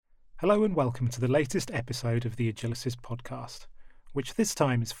Hello and welcome to the latest episode of the Agilisys podcast, which this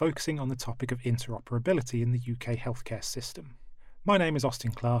time is focusing on the topic of interoperability in the UK healthcare system. My name is Austin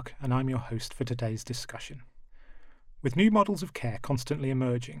Clark and I'm your host for today's discussion. With new models of care constantly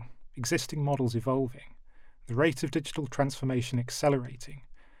emerging, existing models evolving, the rate of digital transformation accelerating,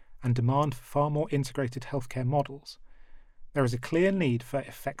 and demand for far more integrated healthcare models, there is a clear need for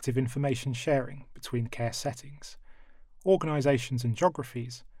effective information sharing between care settings, organisations and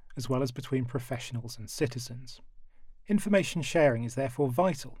geographies, as well as between professionals and citizens. Information sharing is therefore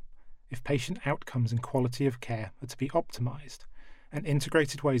vital if patient outcomes and quality of care are to be optimised, and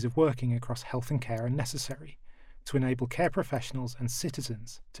integrated ways of working across health and care are necessary to enable care professionals and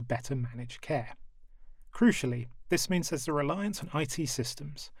citizens to better manage care. Crucially, this means there's a reliance on IT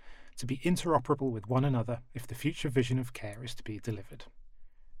systems to be interoperable with one another if the future vision of care is to be delivered.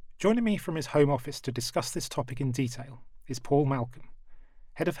 Joining me from his home office to discuss this topic in detail is Paul Malcolm,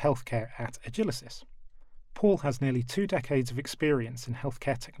 Head of Healthcare at Agilisys. Paul has nearly 2 decades of experience in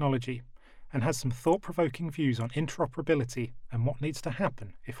healthcare technology and has some thought-provoking views on interoperability and what needs to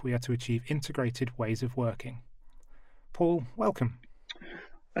happen if we are to achieve integrated ways of working. Paul, welcome.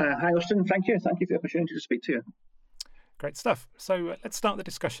 Hi, Austin. Thank you. Thank you for the opportunity to speak to you. Great stuff. So let's start the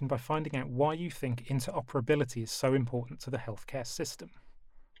discussion by finding out why you think interoperability is so important to the healthcare system.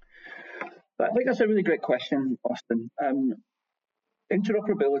 I think that's a really great question, Austin.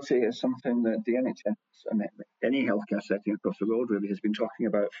 Interoperability is something that the NHS and any healthcare setting across the world really has been talking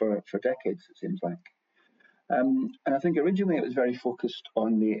about for decades, it seems like. And I think originally it was very focused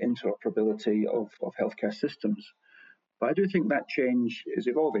on the interoperability of healthcare systems. But I do think that change is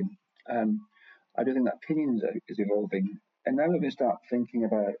evolving. I do think that opinion is evolving. And now that we start thinking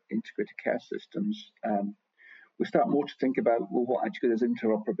about integrated care systems, we start more to think about, well, what actually does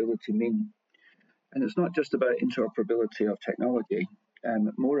interoperability mean? And it's not just about interoperability of technology.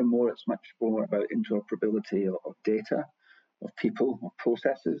 More and more, it's much more about interoperability of data, of people, of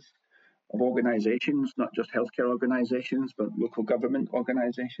processes, of organisations, not just healthcare organisations, but local government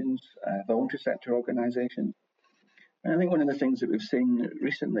organisations, voluntary sector organisations. And I think one of the things that we've seen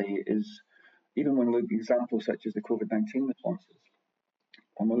recently is, even when we look at examples such as the Covid-19 responses,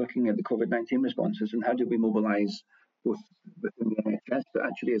 and we're looking at the Covid-19 responses and how do we mobilise both within the NHS, but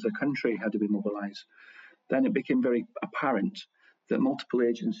actually as a country, how do we mobilise? Then it became very apparent that multiple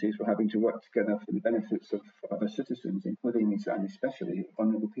agencies were having to work together for the benefits of our citizens, including and especially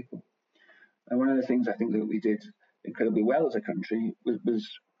vulnerable people. And one of the things I think that we did incredibly well as a country was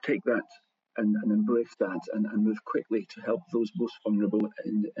take that and embrace that and move quickly to help those most vulnerable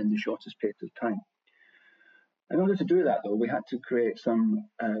in the shortest period of time. In order to do that, though, we had to create some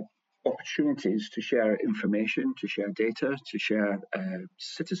opportunities to share information, to share data, to share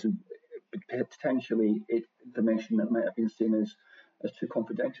potentially information that might have been seen as too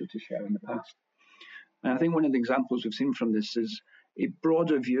confidential to share in the past. And I think one of the examples we've seen from this is a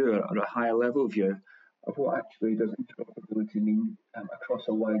broader view or a higher level view of what actually does interoperability mean across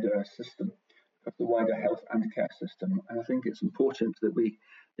a wider system, across the wider health and care system. And I think it's important that we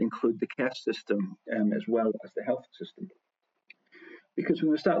include the care system as well as the health system. Because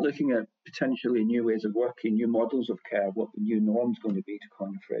when we start looking at potentially new ways of working, new models of care, what the new norm's going to be, to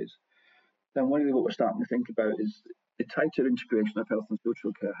coin a phrase, then what we're starting to think about is the tighter integration of health and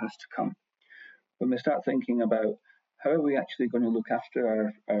social care has to come. When we start thinking about how are we actually going to look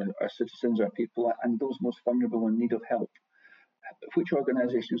after our citizens, our people, and those most vulnerable in need of help? Which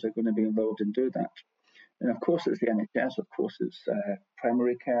organisations are going to be involved in doing that? And of course, it's the NHS, of course, it's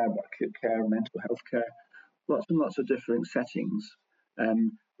primary care, acute care, mental health care, lots and lots of different settings,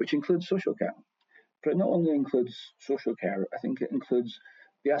 which includes social care. But it not only includes social care, I think it includes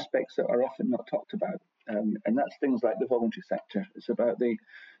the aspects that are often not talked about. And that's things like the voluntary sector. It's about the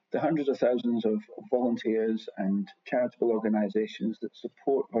hundreds of thousands of volunteers and charitable organisations that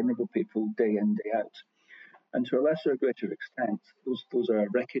support vulnerable people day in, day out. And to a lesser or greater extent, those are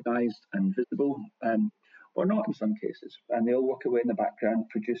recognised and visible, or not in some cases. And they all work away in the background,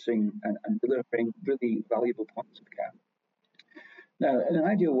 producing and delivering really valuable points of care. Now, in an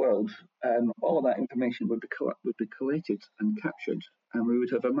ideal world, all of that information would be collated and captured, and we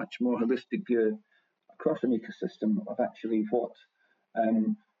would have a much more holistic view across an ecosystem of actually what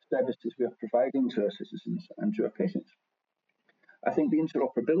services we are providing to our citizens and to our patients. I think the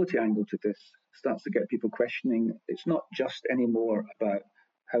interoperability angle to this starts to get people questioning. It's not just anymore about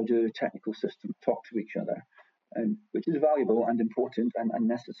how do technical systems talk to each other, which is valuable and important and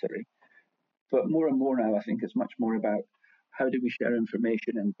necessary. But more and more now, I think it's much more about how do we share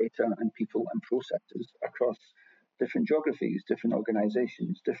information and data and people and processes across different geographies, different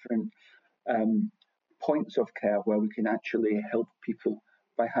organisations, different points of care where we can actually help people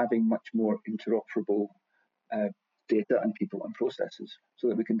by having much more interoperable data and people and processes, so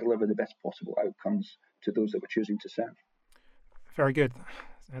that we can deliver the best possible outcomes to those that we're choosing to serve. Very good.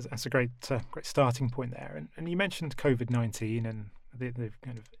 That's a great starting point there. And you mentioned COVID-19 and the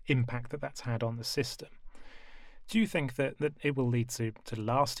kind of impact that's had on the system. Do you think that it will lead to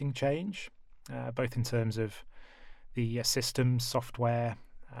lasting change, both in terms of the systems, software,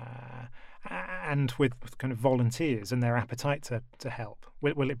 and with kind of volunteers and their appetite to help?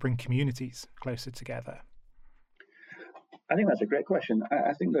 Will it bring communities closer together? I think that's a great question.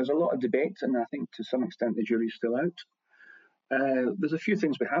 I think there's a lot of debate, and I think to some extent the jury's still out. There's a few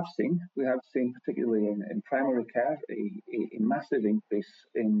things we have seen. We have seen, particularly in primary care, a massive increase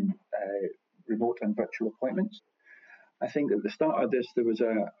in remote and virtual appointments. I think at the start of this, there was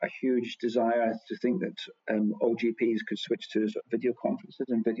a huge desire to think that all GPs could switch to sort of video conferences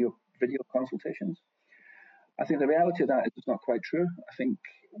and video consultations. I think the reality of that is not quite true. I think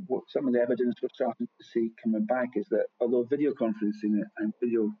what some of the evidence we're starting to see coming back is that although video conferencing and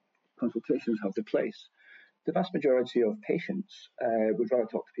video consultations have their place, the vast majority of patients would rather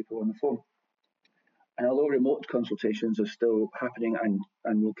talk to people on the phone. And although remote consultations are still happening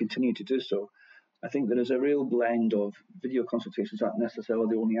and will continue to do so, I think there is a real blend of video consultations aren't necessarily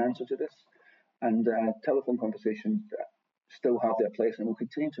the only answer to this, and telephone conversations still have their place and will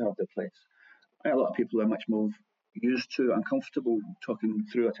continue to have their place. A lot of people are much more used to and comfortable talking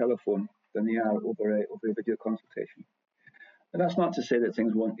through a telephone than they are over a video consultation. And that's not to say that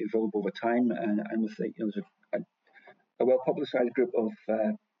things won't evolve over time. And with there's a well-publicised group of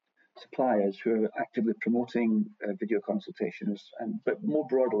suppliers who are actively promoting video consultations, but more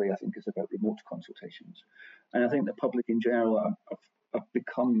broadly, I think it's about remote consultations. And I think the public in general have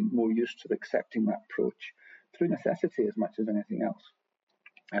become more used to accepting that approach through necessity as much as anything else.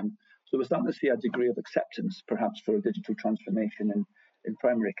 So we're starting to see a degree of acceptance, perhaps, for a digital transformation in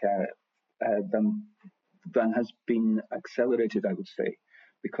primary care than has been accelerated, I would say,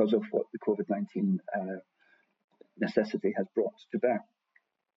 because of what the COVID-19 necessity has brought to bear.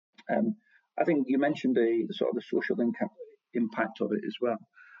 I think you mentioned the sort of the social impact of it as well.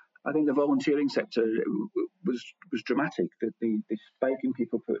 I think the volunteering sector was dramatic. The spike in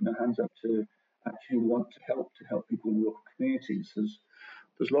people putting their hands up to actually want to help people in local communities.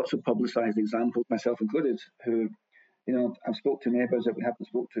 There's lots of publicised examples, myself included, who I've spoke to neighbours that we haven't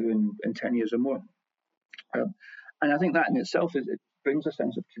spoken to in 10 years or more. And I think that in itself it brings a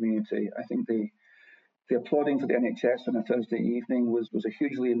sense of community. I think the applauding for the NHS on a Thursday evening was a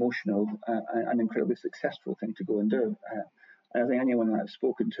hugely emotional and incredibly successful thing to go and do. And I think anyone that I've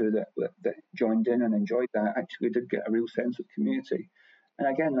spoken to that joined in and enjoyed that actually did get a real sense of community. And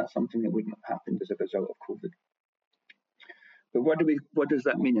again, that's something that wouldn't have happened as a result of COVID. But what does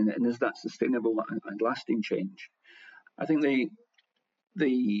that mean? And is that sustainable and lasting change? I think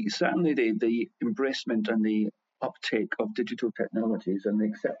certainly the embracement and the uptake of digital technologies and the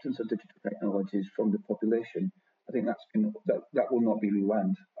acceptance of digital technologies from the population, I think that will not be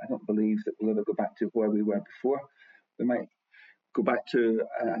rewound. I don't believe that we'll ever go back to where we were before. We might go back to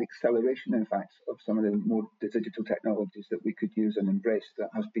an acceleration, in fact, of some of the digital technologies that we could use and embrace that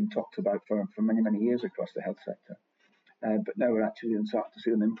has been talked about for many, many years across the health sector. But now we're actually starting to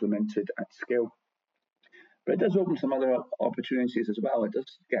see them implemented at scale. But it does open some other opportunities as well. It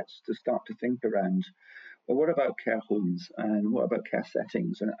does get to start to think around, well, what about care homes and what about care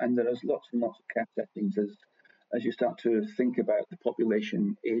settings? And there is lots and lots of care settings as you start to think about the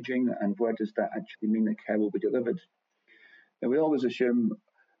population aging and where does that actually mean that care will be delivered. And we always assume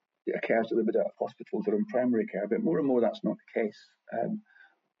that care is delivered out of hospitals or in primary care, but more and more that's not the case.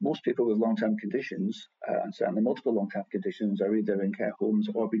 Most people with long-term conditions, and certainly multiple long-term conditions, are either in care homes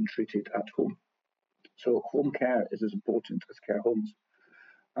or being treated at home. So home care is as important as care homes.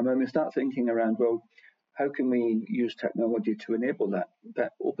 And when we start thinking around, well, how can we use technology to enable that?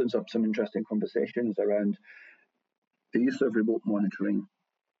 That opens up some interesting conversations around the use of remote monitoring,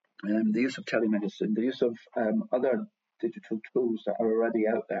 the use of telemedicine, the use of other digital tools that are already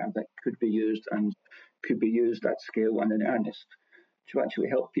out there that could be used and could be used at scale and in earnest to actually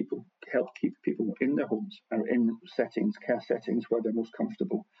help keep people in their homes or in care settings where they're most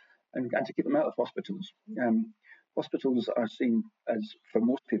comfortable, and to keep them out of hospitals. Hospitals are seen as, for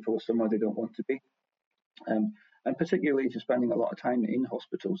most people, somewhere they don't want to be. And particularly if you're spending a lot of time in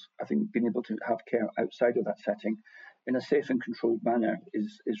hospitals, I think being able to have care outside of that setting in a safe and controlled manner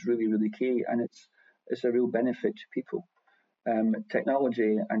is really, really key, and it's a real benefit to people.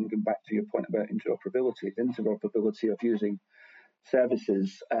 Technology, and going back to your point about interoperability, the interoperability of using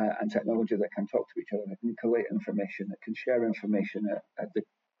services and technology that can talk to each other, that can collate information, that can share information at the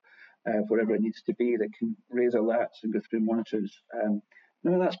wherever it needs to be, that can raise alerts and go through monitors,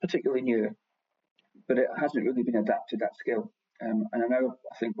 None of that's particularly new, but it hasn't really been adapted at scale. And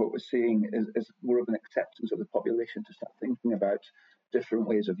I think what we're seeing is more of an acceptance of the population to start thinking about different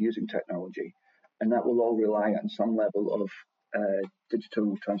ways of using technology. And that will all rely on some level of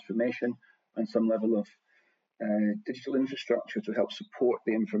digital transformation and some level of digital infrastructure to help support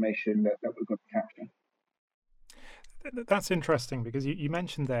the information that we're going to capture. That's interesting, because you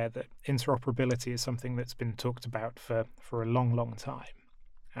mentioned there that interoperability is something that's been talked about for a long, long time,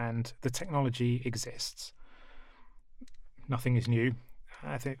 and the technology exists. Nothing is new,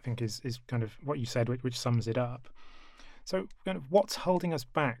 I think is kind of what you said, which sums it up. So kind of what's holding us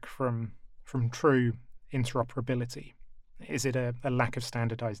back from true interoperability? Is it a lack of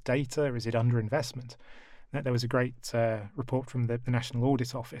standardized data? Is it underinvestment? There was a great report from the National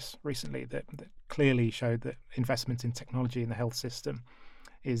Audit Office recently that clearly showed that investment in technology in the health system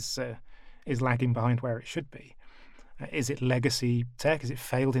is lagging behind where it should be. Is it legacy tech? Is it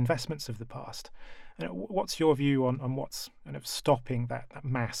failed investments of the past? What's your view on what's kind of stopping that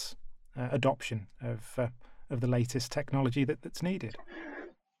mass adoption of the latest technology that's needed?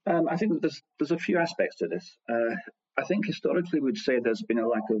 I think there's a few aspects to this. I think historically we'd say there's been a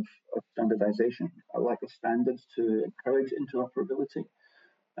lack of standardization, a lack of standards to encourage interoperability.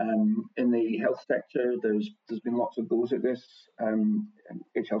 In the health sector, there's been lots of goes at this.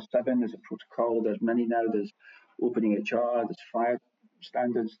 HL7 is a protocol. There's many now. There's opening HR. There's FHIR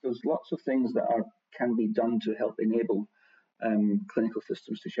standards. There's lots of things that can be done to help enable clinical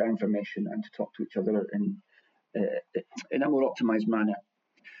systems to share information and to talk to each other in a more optimized manner.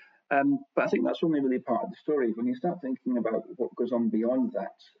 But I think that's only really part of the story. When you start thinking about what goes on beyond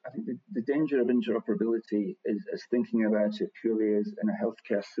that, I think the danger of interoperability is thinking about it purely as in a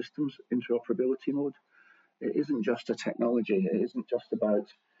healthcare systems interoperability mode. It isn't just a technology. It isn't just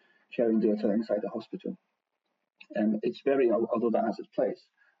about sharing data inside the hospital. Although that has its place,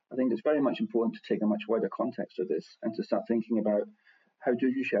 I think it's very much important to take a much wider context of this and to start thinking about how do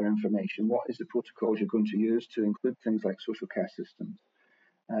you share information? What is the protocols you're going to use to include things like social care systems?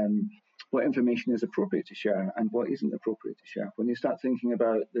 What information is appropriate to share and what isn't appropriate to share. When you start thinking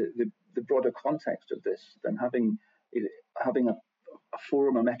about the broader context of this, then having a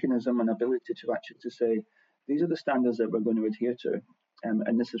forum, a mechanism, an ability to actually to say, these are the standards that we're going to adhere to,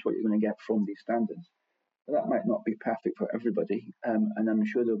 and this is what you're going to get from these standards. That might not be perfect for everybody, and I'm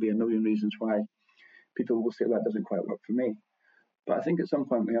sure there'll be a million reasons why people will say that doesn't quite work for me. But I think at some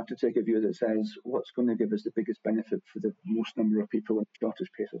point we have to take a view that says what's going to give us the biggest benefit for the most number of people in the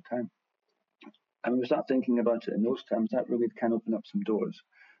shortest space of time. And when we start thinking about it in those terms, that really can open up some doors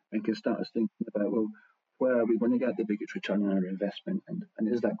and can start us thinking about, well, where are we going to get the biggest return on our investment? And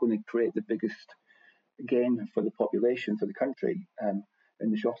is that going to create the biggest gain for the population, for the country,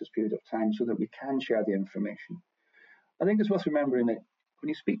 in the shortest period of time so that we can share the information? I think it's worth remembering that when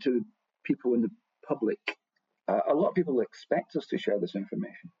you speak to people in the public, a lot of people expect us to share this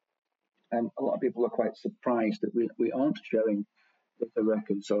information. And a lot of people are quite surprised that we aren't sharing data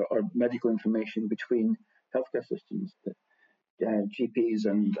records or medical information between healthcare systems, that GPs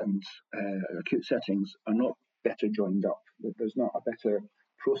and acute settings are not better joined up, that there's not a better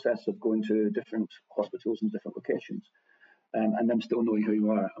process of going to different hospitals in different locations and them still knowing who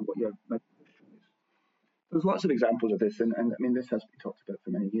you are and what your medical history is. There's lots of examples of this, and I mean, this has been talked about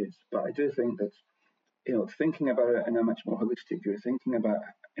for many years, but I do think that thinking about it in a much more holistic view, thinking about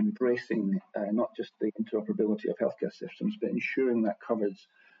embracing not just the interoperability of healthcare systems, but ensuring that covers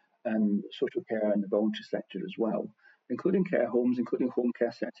social care and the voluntary sector as well, including care homes, including home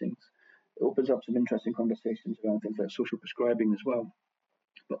care settings. It opens up some interesting conversations around things like social prescribing as well.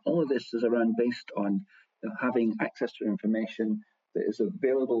 But all of this is based on having access to information that is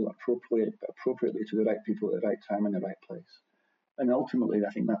available appropriately to the right people at the right time and the right place. And ultimately,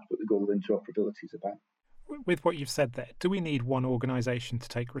 I think that's what the goal of interoperability is about. With what you've said there, do we need one organisation to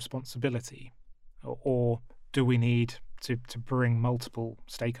take responsibility, or do we need to bring multiple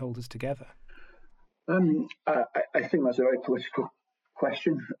stakeholders together? I think that's a very political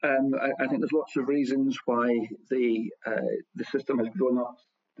question. I think there's lots of reasons why the system has grown up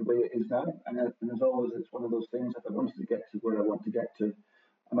the way it is now, and as always, it's one of those things. If I wanted to get to where I want to get to,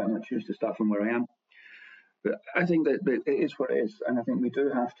 I might not choose to start from where I am. But I think that it is what it is, and I think we do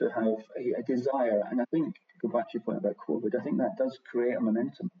have to have a desire. And I think, go back to your point about COVID, I think that does create a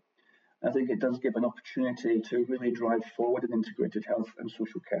momentum. I think it does give an opportunity to really drive forward an integrated health and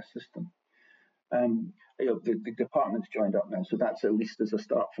social care system. The department's joined up now, so that's at least as a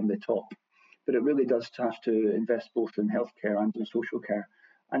start from the top. But it really does have to invest both in healthcare and in social care,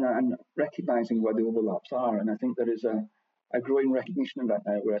 and recognising where the overlaps are. And I think there is a growing recognition of that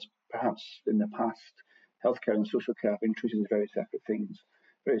now, whereas perhaps in the past, healthcare and social care have been treated as very separate things.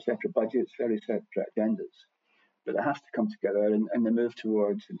 very separate budgets, very separate agendas. But it has to come together, and the move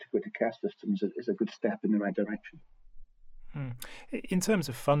towards integrated care systems is a good step in the right direction. In terms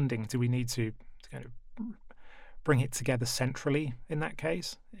of funding, do we need to kind of bring it together centrally in that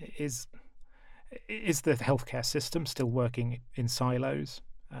case? Is the healthcare system still working in silos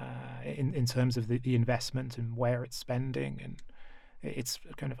in terms of the investment and where it's spending and its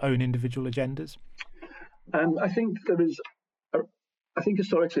kind of own individual agendas? I think I think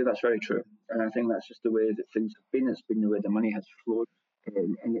historically that's very true, and I think that's just the way that things have been. It's been the way the money has flowed,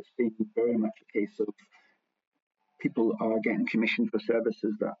 and it's been very much a case of people are getting commissioned for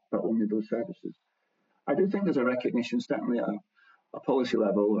services that only those services. I do think there's a recognition, certainly at a policy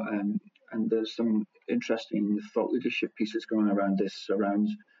level, and there's some interesting thought leadership pieces going around this, around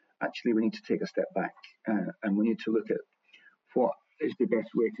actually we need to take a step back, and we need to look at what is the best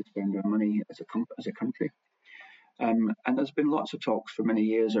way to spend our money as a country. And there's been lots of talks for many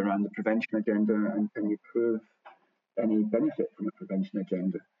years around the prevention agenda and can you prove any benefit from a prevention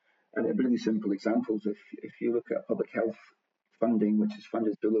agenda. And really simple examples, if you look at public health funding, which is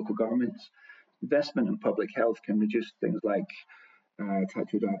funded through local governments, investment in public health can reduce things like type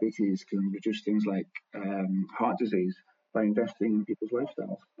 2 diabetes, can reduce things like heart disease by investing in people's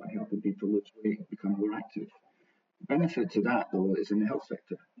lifestyles, by helping people lose weight and become more active. The benefit to that, though, is in the health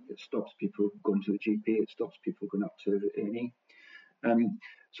sector. It stops people going to the GP, it stops people going up to A&E.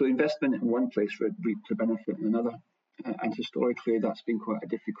 So investment in one place would reap to benefit in another. And historically, that's been quite a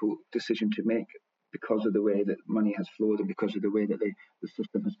difficult decision to make because of the way that money has flowed and because of the way that the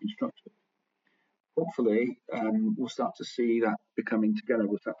system has been structured. Hopefully, we'll start to see that becoming together.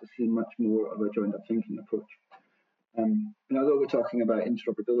 We'll start to see much more of a joined-up thinking approach. And although we're talking about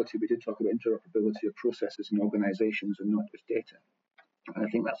interoperability, we did talk about interoperability of processes and organisations and not just data. And I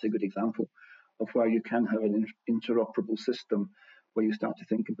think that's a good example of where you can have an interoperable system where you start to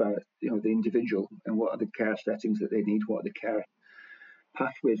think about the individual and what are the care settings that they need, what are the care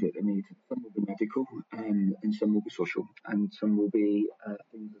pathways that they need. Some will be medical, and some will be social, and some will be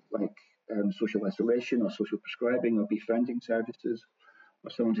things like social isolation or social prescribing or befriending services,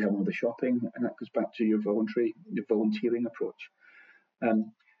 or someone to help with the shopping, and that goes back to your volunteering approach.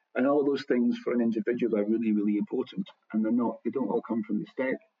 And all of those things for an individual are really, really important, and they don't all come from the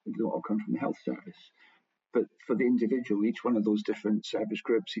state, they don't all come from the health service. But for the individual, each one of those different service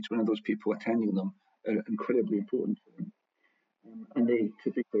groups, each one of those people attending them are incredibly important for them. And they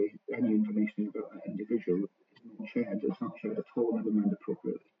typically, any information about that individual is not shared. It's not shared at all, never mind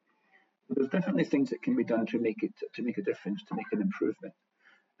appropriately. So there's definitely things that can be done to make a difference, to make an improvement.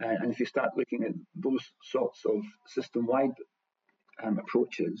 And if you start looking at those sorts of system-wide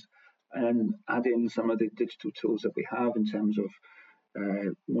approaches and add in some of the digital tools that we have in terms of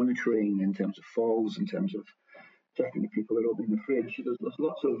monitoring, in terms of falls, in terms of checking if people are opening the fridge, there's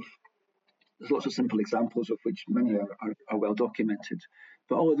lots of simple examples of which many are well documented.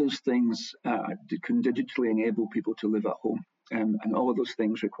 But all of those things can digitally enable people to live at home. And all of those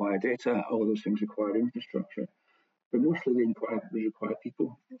things require data, all of those things require infrastructure. But mostly they require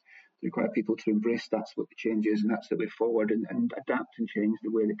people. They require people to embrace that's what the change is and that's the way forward, and adapt and change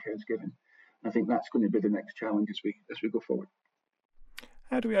the way the care is given. I think that's going to be the next challenge as we go forward.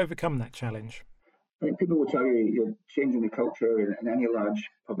 How do we overcome that challenge? I think people will tell you changing the culture in any large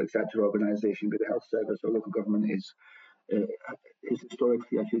public sector organisation, be it the health service or local government, is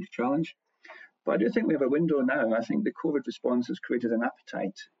historically a huge challenge. But I do think we have a window now. I think the COVID response has created an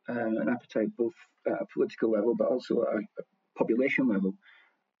appetite both at a political level but also at a population level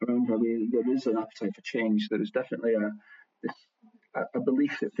around how there is an appetite for change. There is definitely a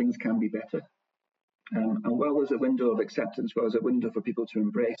belief that things can be better. And while there's a window of acceptance, while there's a window for people to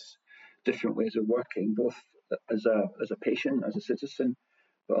embrace different ways of working, both as a patient, as a citizen,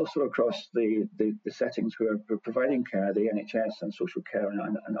 but also across the settings who are providing care, the NHS and social care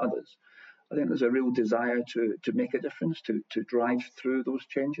and others, I think there's a real desire to make a difference, to drive through those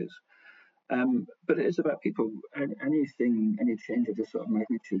changes. But it is about people. Any change of this sort of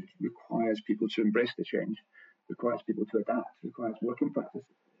magnitude requires people to embrace the change, requires people to adapt, requires working practices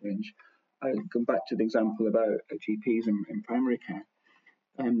to change. I come back to the example about GPs in primary care.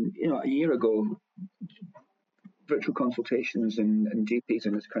 A year ago, virtual consultations and GPs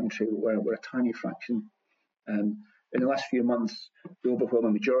in this country were a tiny fraction. In the last few months, the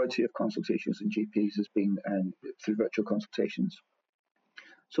overwhelming majority of consultations in GPs has been through virtual consultations.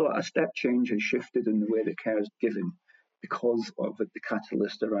 So a step change has shifted in the way that care is given because of the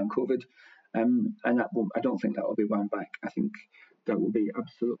catalyst around COVID. And I don't think that will be wound back. I think that will be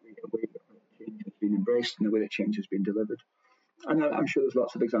absolutely a way that change has been embraced and the way that change has been delivered. And I'm sure there's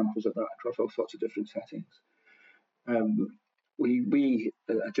lots of examples of that across all sorts of different settings. we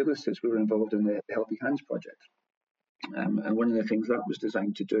at Agilisys, we were involved in the Healthy Hands project. And one of the things that was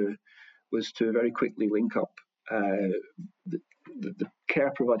designed to do was to very quickly link up the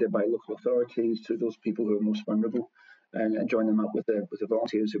care provided by local authorities to those people who are most vulnerable, and join them up with the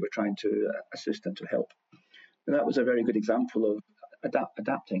volunteers who were trying to assist and to help. And that was a very good example of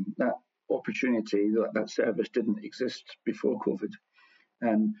adapting that opportunity. That service didn't exist before COVID.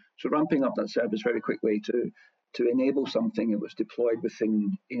 So ramping up that service very quickly to enable something that was deployed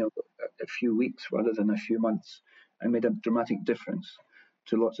within a few weeks rather than a few months, and made a dramatic difference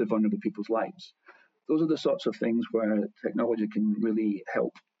to lots of vulnerable people's lives. Those are the sorts of things where technology can really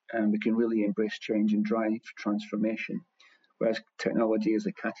help, and we can really embrace change and drive transformation, whereas technology is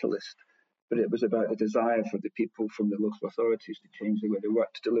a catalyst. But it was about a desire for the people from the local authorities to change the way they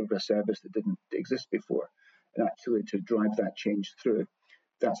work, to deliver a service that didn't exist before, and actually to drive that change through.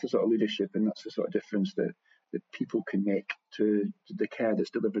 That's the sort of leadership, and that's the sort of difference that people can make to the care that's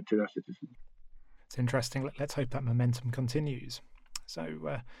delivered to our citizens. It's interesting. Let's hope that momentum continues.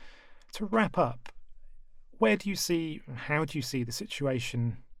 So to wrap up, how do you see the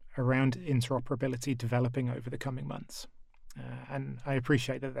situation around interoperability developing over the coming months? And I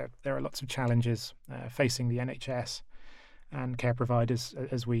appreciate that there are lots of challenges facing the NHS and care providers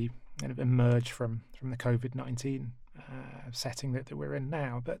as we emerge from the Covid-19 setting that we're in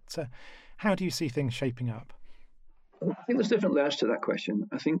now. But how do you see things shaping up? I think there's different layers to that question.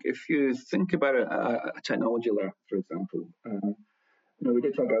 I think if you think about a technology layer, for example, we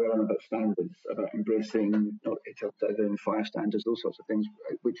did talk earlier on about standards, about embracing HL7, fire standards, those sorts of things,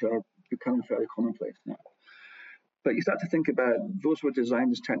 which are becoming fairly commonplace now. But you start to think about those were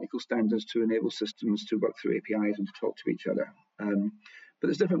designed as technical standards to enable systems to work through APIs and to talk to each other. But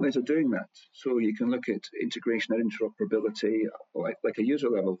there's different ways of doing that. So you can look at integration and interoperability like a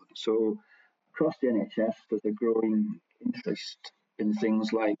user level. So across the NHS, there's a growing interest in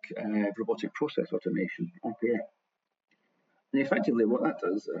things like robotic process automation, RPA. And effectively what that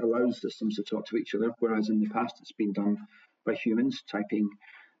does, it allows systems to talk to each other, whereas in the past it's been done by humans typing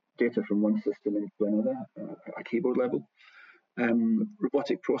data from one system into another at a keyboard level.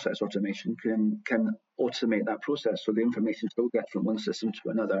 Robotic process automation can automate that process, so the information still gets from one system to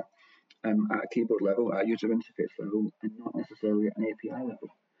another at a keyboard level, at a user interface level, and not necessarily at an API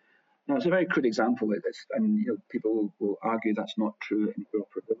level. Now, it's a very crude example, and people will argue that's not true in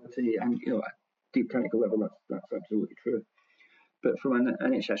interoperability, and at deep technical level, that's absolutely true. But from an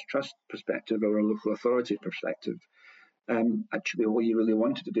NHS trust perspective or a local authority perspective, actually all you really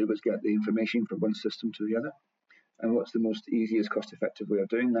wanted to do was get the information from one system to the other. And what's the most easiest, cost-effective way of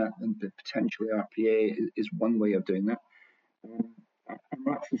doing that? And potentially RPA is one way of doing that. And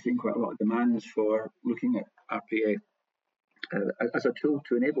we're actually seeing quite a lot of demands for looking at RPA as a tool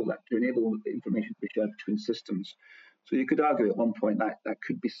to enable that, to enable the information to be shared between systems. So you could argue at one point that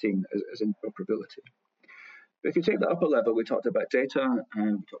could be seen as interoperability. But if you take the upper level, we talked about data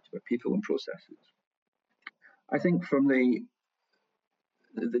and we talked about people and processes. I think from the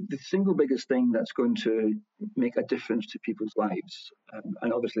single biggest thing that's going to make a difference to people's lives,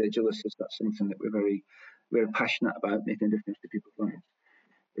 and obviously Agilisys, that's something that we're very passionate about, making a difference to people's lives,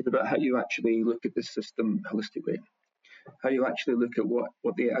 is about how you actually look at this system holistically, how you actually look at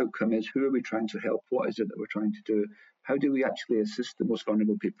what the outcome is, who are we trying to help, what is it that we're trying to do, how do we actually assist the most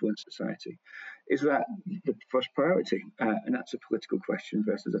vulnerable people in society? Is that the first priority? And that's a political question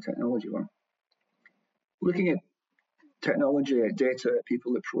versus a technology one. Looking at technology, at data, at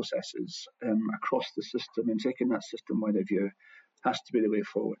people, at processes across the system and taking that system-wide view has to be the way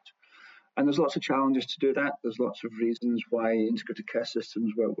forward. And there's lots of challenges to do that. There's lots of reasons why integrated care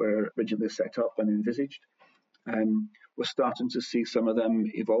systems were originally set up and envisaged. We're starting to see some of them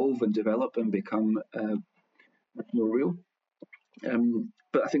evolve and develop and become much more real.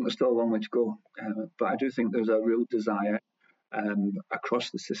 But I think there's still a long way to go. But I do think there's a real desire across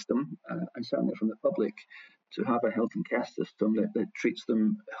the system, and certainly from the public, to have a health and care system that treats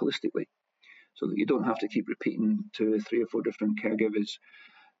them holistically, so that you don't have to keep repeating to 3 or 4 different caregivers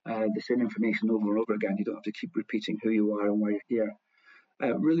the same information over and over again. You don't have to keep repeating who you are and why you're here.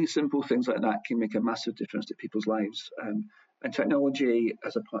 Really simple things like that can make a massive difference to people's lives. And technology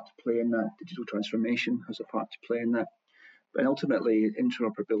has a part to play in that. Digital transformation has a part to play in that. But ultimately,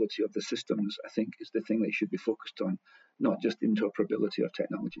 interoperability of the systems, I think, is the thing that should be focused on, not just interoperability of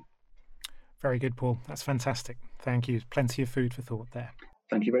technology. Very good, Paul. That's fantastic. Thank you. Plenty of food for thought there.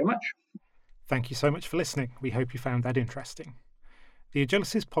 Thank you very much. Thank you so much for listening. We hope you found that interesting. The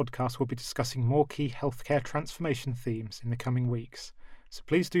Agilisys podcast will be discussing more key healthcare transformation themes in the coming weeks, so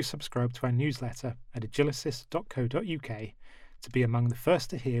please do subscribe to our newsletter at agilisys.co.uk to be among the first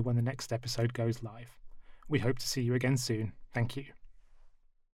to hear when the next episode goes live. We hope to see you again soon. Thank you.